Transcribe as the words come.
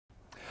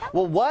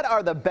Well, what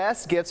are the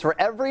best gifts for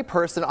every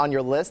person on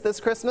your list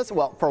this Christmas?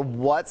 Well, for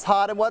what's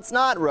hot and what's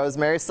not,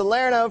 Rosemary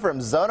Salerno from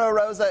Zona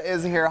Rosa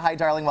is here. Hi,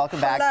 darling. Welcome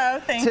back.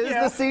 Hello. Thank you. Tis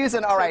the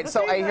season. All right.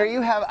 So I hear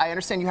you have, I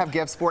understand you have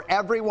gifts for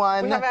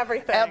everyone. We have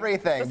everything.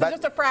 Everything. This is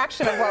just a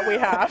fraction of what we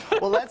have.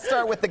 Well, let's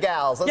start with the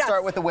gals. Let's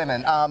start with the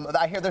women.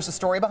 I hear there's a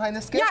story behind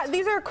this gift. Yeah,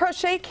 these are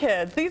crochet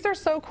kids. These are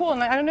so cool.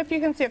 And I don't know if you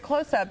can see a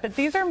close-up, but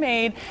these are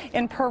made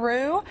in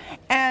Peru.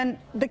 And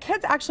the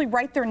kids actually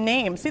write their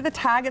name. See the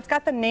tag? It's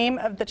got the name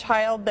of the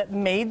child that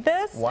made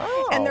this.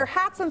 Wow. And they're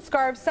hats and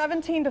scarves,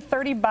 17 to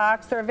 30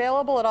 bucks. They're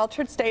available at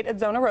Altered State at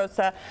Zona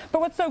Rosa.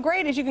 But what's so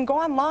great is you can go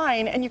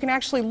online and you can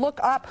actually look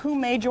up who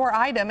made your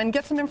item and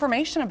get some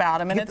information about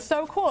them. And it's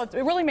so cool. It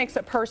really makes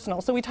it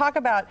personal. So we talk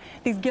about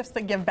these gifts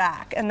that give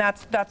back, and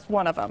that's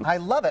one of them. I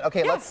love it.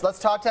 Okay, let's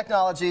talk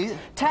technology.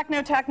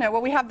 Techno.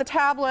 Well, we have the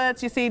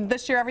tablets. You see,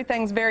 this year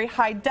everything's very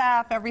high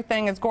def.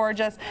 Everything is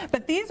gorgeous.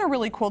 But these are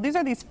really cool. These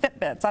are these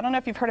Fitbits. I don't know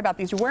if you've heard about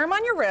these. You wear them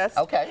on your wrist.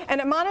 Okay. And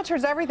it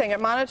monitors everything.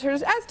 It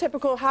monitors, as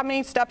typical, how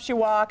many steps you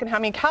walk and how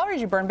many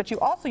calories you burn. But you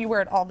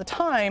wear it all the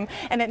time.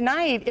 And at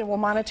night, it will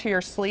monitor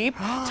your sleep,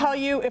 tell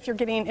you if you're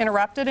getting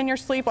interrupted in your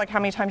sleep, like how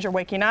many times you're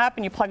waking up,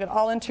 and you plug it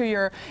all into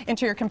your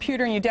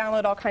computer, and you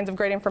download all kinds of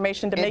great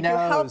information to make you a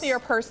healthier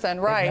person.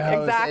 Right.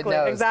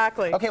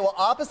 Exactly. Okay. Well,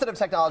 opposite of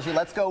technology,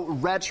 let's go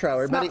retro.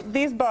 Everybody.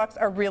 These books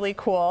are really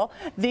cool.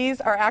 These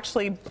are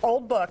actually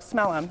old books.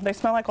 Smell them. They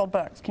smell like old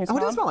books. Can you smell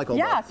them? Oh, they smell like old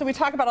books. Yeah, so we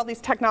talk about all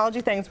these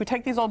technology things. We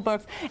take these old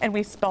books and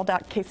we spelled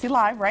out KC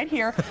Live right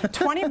here.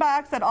 20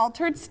 bucks at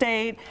Altered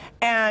State,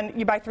 and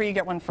you buy 3, you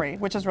get 1 free,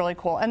 which is really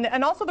cool.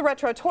 And also the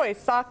retro toys.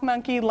 Sock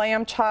Monkey,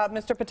 Lamb Chop,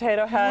 Mr.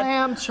 Potato Head.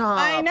 Lamb Chop.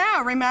 I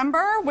know.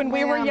 Remember when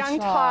we were young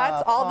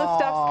tots? All the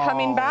stuff's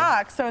coming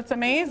back, so it's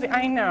amazing.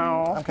 I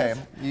know. Okay.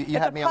 You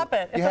had me a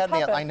puppet.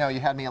 I know. You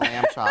had me at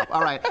Lamb Chop.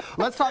 All right.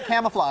 Let's talk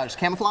camouflage.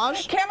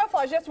 Camouflage?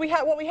 Camouflage, yes. We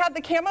had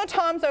the camo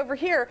toms over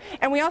here,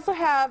 and we also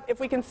have, if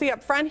we can see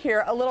up front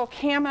here, a little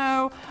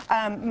camo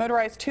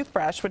motorized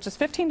toothbrush, which is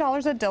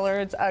 $15 at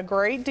Dillard's. A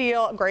great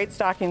deal, great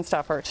stocking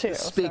stuffer too.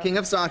 Speaking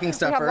of stocking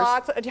stuffers, we have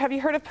lots. Have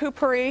you heard of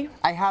Poopery?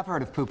 I have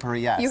heard of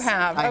Poopery. Yes. You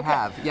have. I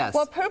have. Yes.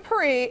 Well,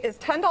 Poopery is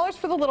 $10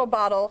 for the little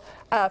bottle,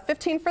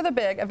 $15 for the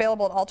big.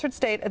 Available at Altered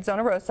State at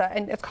Zona Rosa,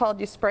 and it's called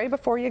 "You Spray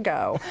Before You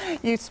Go."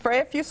 You spray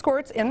a few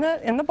squirts in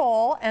the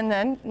bowl, and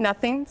then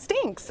nothing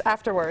stinks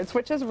afterwards,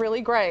 which is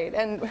really great.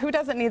 And who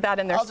doesn't need that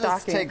in their stocking? I'll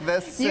just take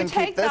this you and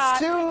take keep this that,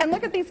 too. And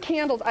look at these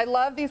candles. I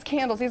love these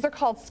candles. These are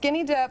called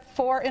Skinny Dip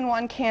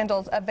 4-in-1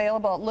 candles,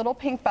 available at Little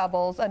Pink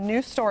Bubbles, a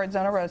new store at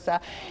Zona Rosa.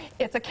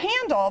 It's a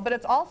candle, but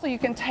it's also, you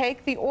can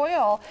take the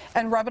oil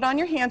and rub it on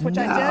your hands, which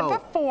I did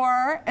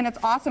before, and it's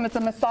awesome. It's a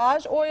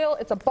massage oil,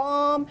 it's a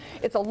balm,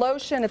 it's a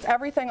lotion, it's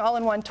everything all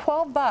in one.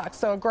 12 bucks,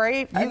 so a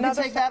great. You can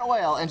take that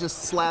oil and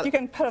just slap. You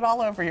can put it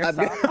all over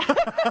yourself.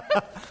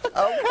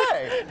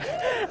 Okay.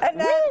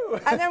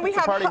 And then we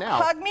have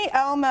Hug Me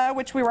Elmo,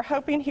 which we were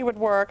hoping he would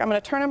work. I'm going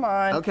to turn him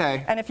on.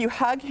 Okay. And if you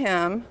hug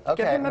him,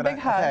 give him a big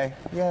hug. Okay.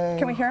 Yay.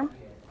 Can we hear him?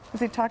 Is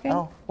he talking?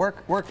 Oh,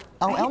 work.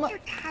 Oh, Elmo.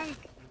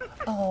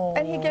 Oh.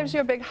 And he gives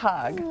you a big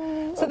hug.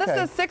 So this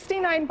is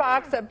 69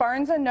 bucks at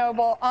Barnes &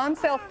 Noble, on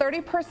sale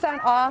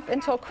 30% off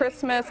until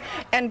Christmas.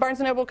 And Barnes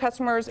 & Noble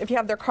customers, if you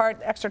have their card,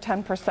 extra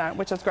 10%,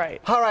 which is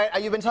great. All right,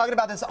 you've been talking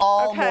about this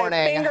all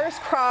morning. Fingers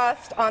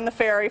crossed on the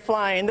ferry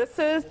flying. This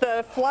is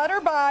the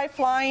Flutterby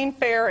Flying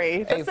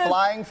Ferry.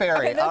 Flying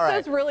ferry.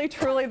 This is really,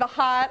 truly the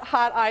hot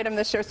item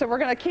this year. So we're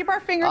going to keep our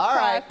fingers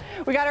crossed.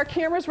 We got our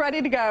cameras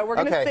ready to go. We're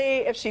going to see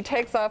if she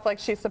takes off like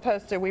she's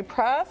supposed to. We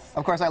press.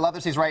 Of course, I love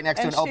that she's right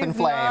next to an open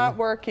flame. Not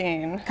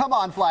working. Come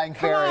on, Flying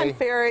Fairy. Come on,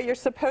 Fairy. You're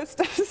supposed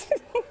to.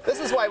 This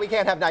is why we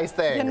can't have nice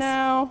things. You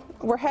know,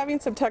 we're having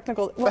some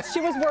technical. Well, she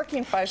was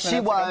working 5 minutes ago. She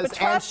was,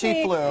 but and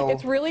she flew.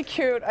 It's really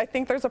cute. I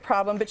think there's a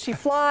problem, but she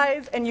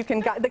flies, and you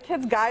can the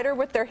kids guide her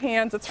with their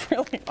hands. It's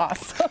really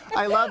awesome.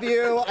 I love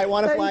you. I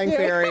want a Flying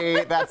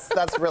Fairy.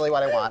 That's really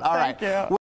what I want. All right. Thank you.